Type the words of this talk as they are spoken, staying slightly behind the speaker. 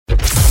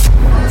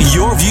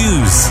Your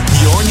views,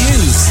 your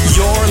news,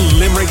 your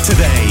Limerick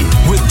Today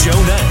with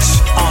Joe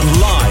Nash on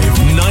Live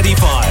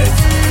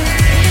 95.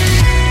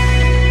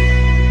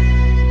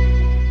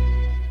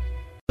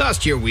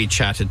 Last year we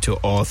chatted to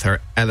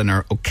author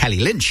Eleanor O'Kelly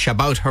Lynch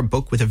about her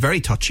book with a very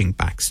touching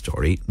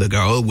backstory, The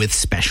Girl with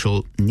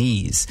Special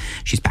Needs.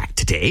 She's back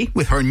today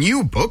with her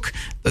new book,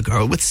 The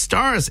Girl with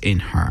Stars in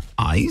Her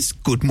Eyes.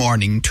 Good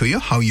morning to you.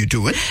 How are you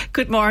doing?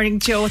 Good morning,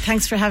 Joe.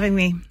 Thanks for having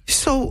me.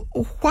 So,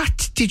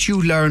 what did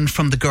you learn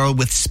from The Girl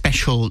with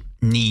Special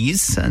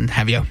Needs, and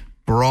have you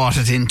brought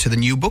it into the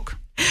new book?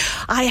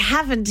 I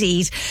have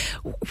indeed.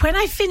 When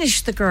I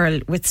finished The Girl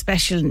with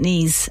Special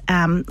Needs,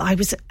 I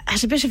was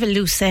at a bit of a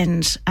loose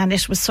end, and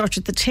it was sort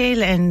of the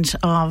tail end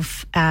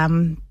of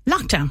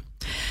lockdown.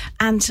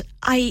 And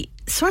I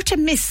sort of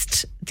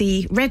missed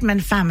the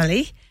Redman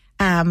family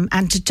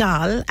and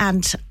Dahl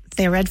and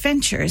their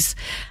adventures.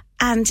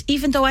 And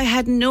even though I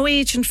had no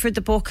agent for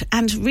the book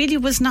and really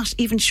was not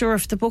even sure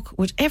if the book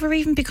would ever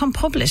even become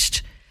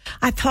published,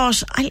 I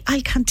thought,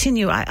 I'll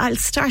continue. I'll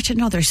start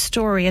another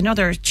story,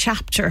 another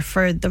chapter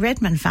for the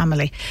Redman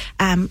family,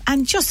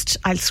 and just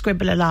I'll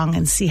scribble along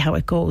and see how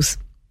it goes.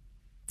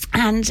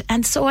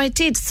 And so I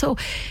did. So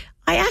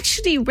I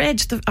actually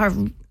wrote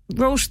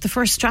the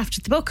first draft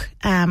of the book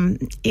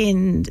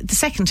in the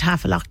second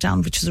half of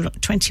lockdown, which was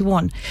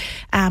 21.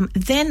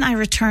 Then I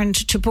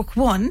returned to book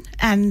one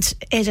and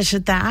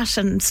edited that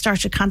and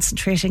started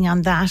concentrating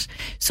on that.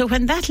 So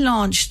when that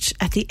launched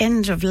at the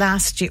end of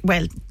last year,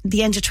 well,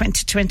 the end of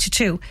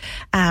 2022,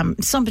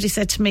 somebody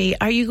said to me,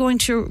 "Are you going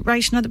to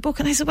write another book?"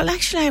 And I said, "Well,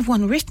 actually I have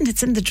one written.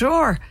 It's in the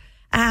drawer.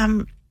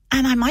 And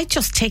I might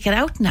just take it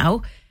out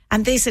now."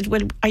 And they said,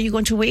 "Well, are you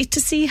going to wait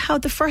to see how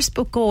the first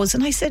book goes?"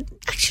 And I said,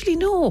 "Actually,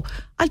 no,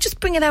 I'll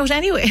just bring it out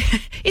anyway."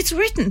 It's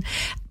written.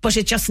 But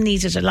it just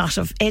needed a lot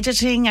of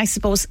editing, I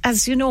suppose.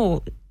 As you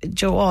know,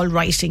 Joe, all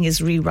writing is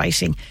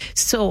rewriting.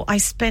 So I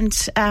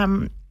spent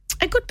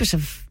a good bit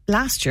of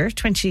last year,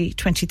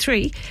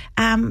 2023,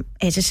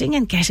 editing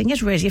and getting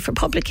it ready for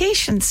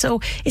publication.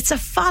 So it's a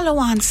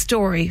follow-on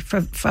story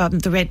from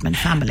the Redman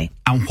family.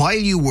 And while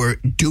you were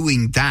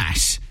doing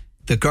that,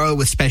 The Girl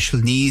with Special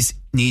Needs,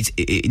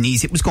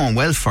 it was going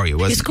well for you,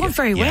 wasn't it? It's going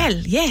very well,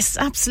 yes,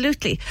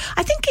 absolutely.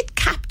 I think it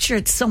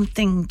captured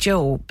something,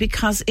 Joe,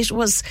 because it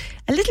was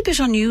a little bit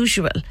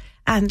unusual,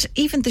 and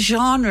even the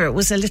genre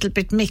was a little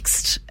bit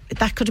mixed.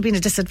 That could have been a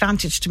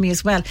disadvantage to me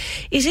as well.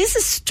 It is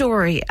a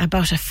story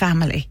about a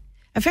family,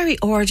 a very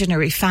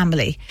ordinary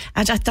family,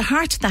 and at the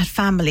heart of that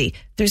family,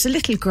 there's a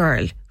little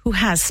girl who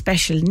has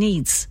special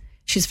needs.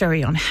 She's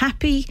very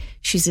unhappy,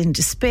 she's in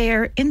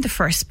despair in the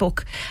first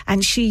book,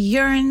 and she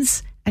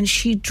yearns and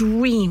she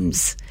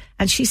dreams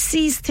and she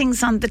sees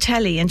things on the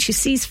telly and she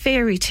sees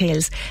fairy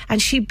tales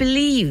and she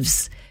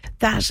believes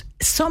that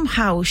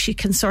somehow she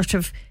can sort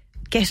of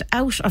get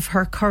out of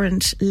her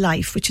current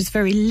life, which is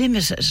very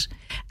limited,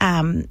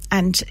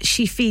 and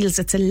she feels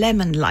it's a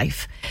lemon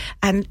life,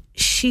 and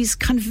she's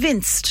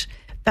convinced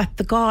that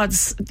the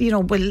gods,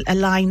 will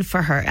align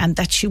for her and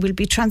that she will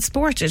be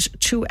transported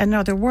to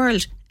another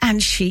world.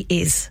 And she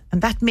is.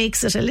 And that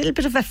makes it a little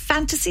bit of a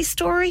fantasy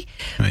story.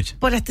 Right.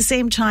 But at the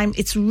same time,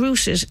 it's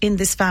rooted in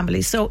this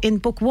family. So in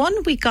book one,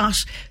 we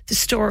got the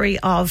story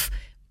of,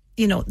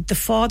 the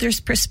father's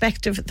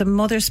perspective, the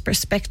mother's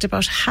perspective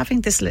about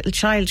having this little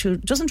child who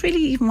doesn't really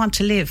even want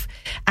to live,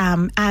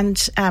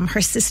 and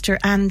her sister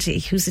Andy,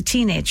 who's a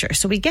teenager.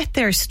 So we get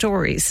their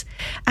stories.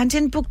 And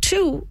in book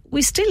two,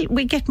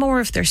 we get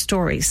more of their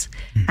stories.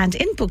 And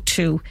in book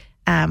two,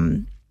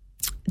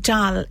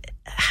 Dahl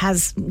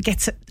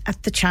gets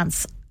at the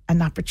chance,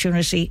 an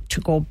opportunity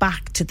to go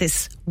back to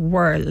this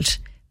world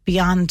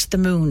beyond the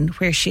moon,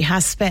 where she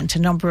has spent a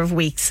number of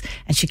weeks,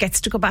 and she gets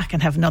to go back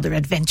and have another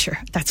adventure.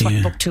 That's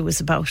what book two is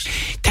about.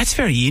 That's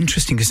very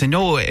interesting, because I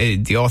know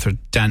the author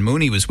Dan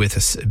Mooney was with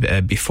us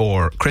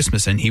before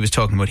Christmas, and he was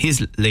talking about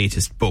his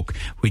latest book,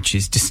 which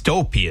is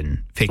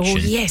dystopian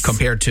fiction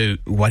compared to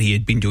what he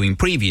had been doing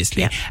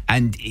previously.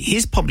 And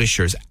his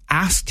publishers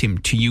asked him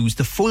to use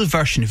the full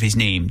version of his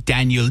name,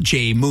 Daniel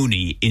J.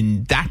 Mooney,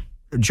 in that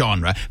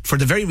genre, for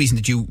the very reason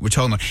that you were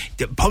talking about.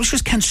 The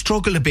publishers can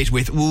struggle a bit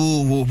with,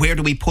 where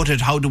do we put it?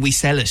 How do we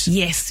sell it?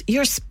 Yes,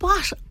 you're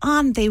spot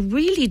on. They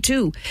really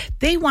do.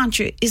 They want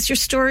you. Is your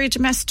story a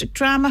domestic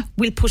drama?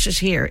 We'll put it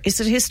here. Is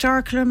it a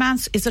historical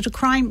romance? Is it a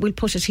crime? We'll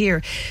put it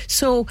here.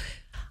 So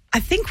I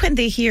think when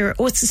they hear,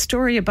 it's a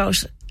story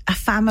about a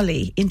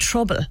family in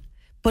trouble,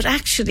 but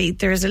actually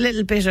there's a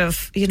little bit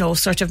of,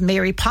 sort of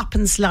Mary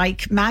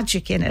Poppins-like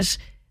magic in it,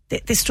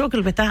 they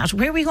struggle with that.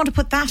 Where are we going to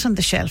put that on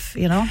the shelf,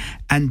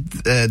 And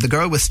The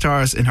Girl with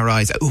Stars in Her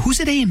Eyes, who's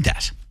it aimed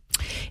at?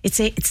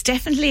 It's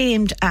definitely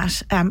aimed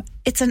at,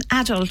 it's an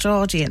adult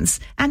audience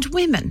and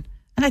women.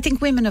 And I think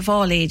women of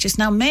all ages.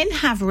 Now, men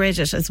have read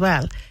it as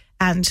well.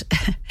 And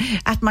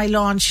at my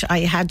launch, I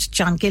had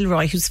John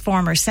Gilroy, who's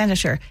former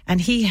senator,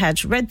 and he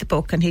had read the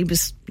book and he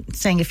was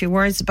saying a few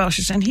words about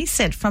it. And he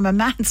said, from a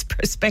man's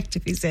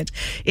perspective, he said,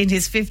 in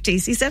his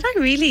 50s, he said, I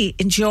really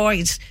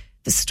enjoyed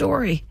the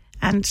story.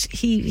 And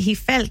he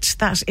felt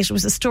that it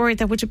was a story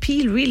that would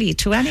appeal really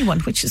to anyone,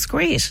 which is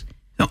great.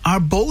 Now, are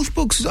both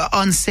books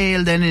on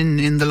sale then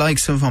in the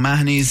likes of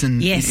O'Mahony's?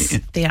 Yes,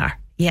 they are.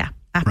 Yeah.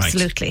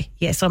 Absolutely. Right.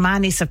 Yes,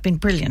 O'Mahony's have been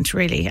brilliant,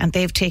 really, and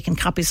they've taken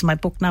copies of my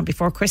book now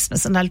before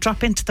Christmas, and I'll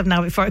drop into them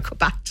now before I go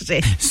back today.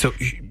 So,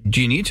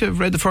 do you need to have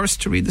read the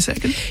first to read the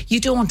second?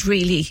 You don't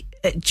really,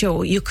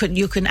 Joe. You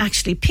can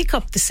actually pick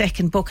up the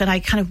second book, and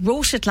I kind of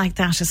wrote it like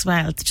that as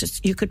well.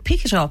 Just you could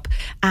pick it up,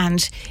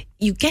 and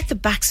you get the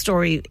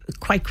backstory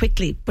quite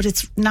quickly, but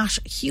it's not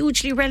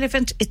hugely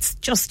relevant. It's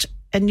just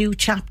a new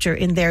chapter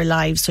in their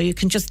lives, so you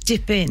can just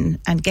dip in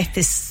and get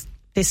this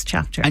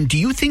chapter. And do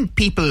you think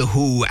people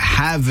who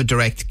have a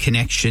direct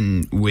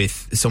connection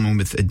with someone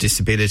with a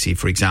disability,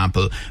 for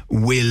example,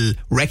 will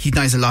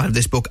recognise a lot of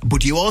this book, but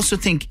do you also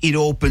think it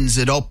opens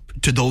it up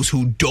to those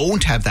who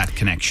don't have that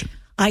connection?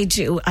 I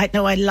do. I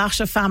know a lot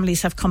of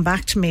families have come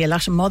back to me, a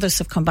lot of mothers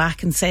have come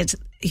back and said,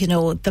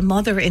 the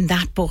mother in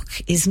that book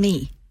is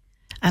me.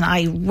 And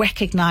I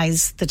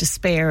recognise the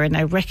despair, and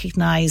I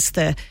recognise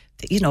the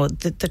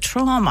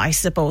trauma, I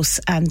suppose,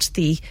 and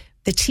the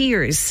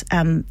tears,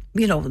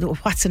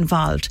 what's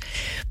involved.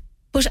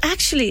 But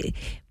actually,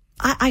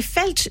 I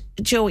felt,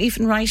 Joe,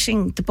 even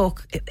writing the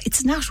book,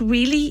 it's not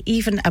really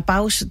even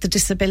about the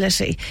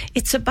disability.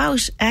 It's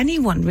about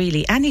anyone,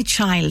 really, any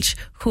child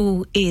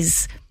who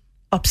is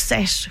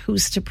upset,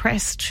 who's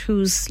depressed,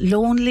 who's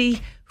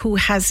lonely, who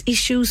has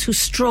issues, who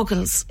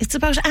struggles. It's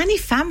about any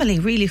family,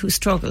 really, who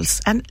struggles.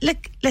 And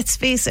let's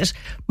face it,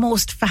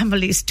 most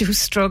families do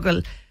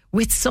struggle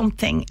with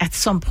something at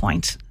some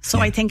point. So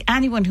I think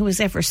anyone who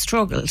has ever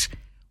struggled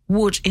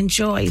would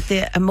enjoy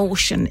the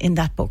emotion in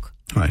that book.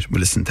 Right. Well,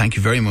 listen, thank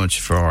you very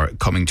much for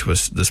coming to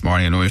us this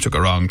morning. I know we took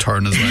a wrong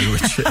turn as well,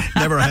 which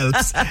never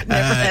helps.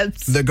 Never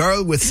helps. The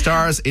Girl with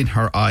Stars in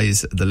Her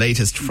Eyes, the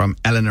latest from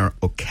Eleanor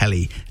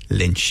O'Kelly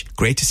Lynch.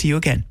 Great to see you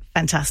again.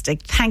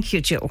 Fantastic. Thank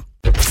you, Joe.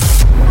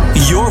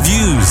 Your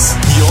views,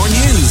 your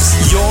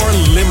news, your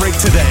Limerick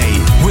Today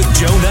with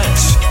Joe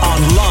Nash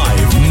on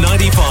Live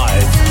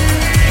 95.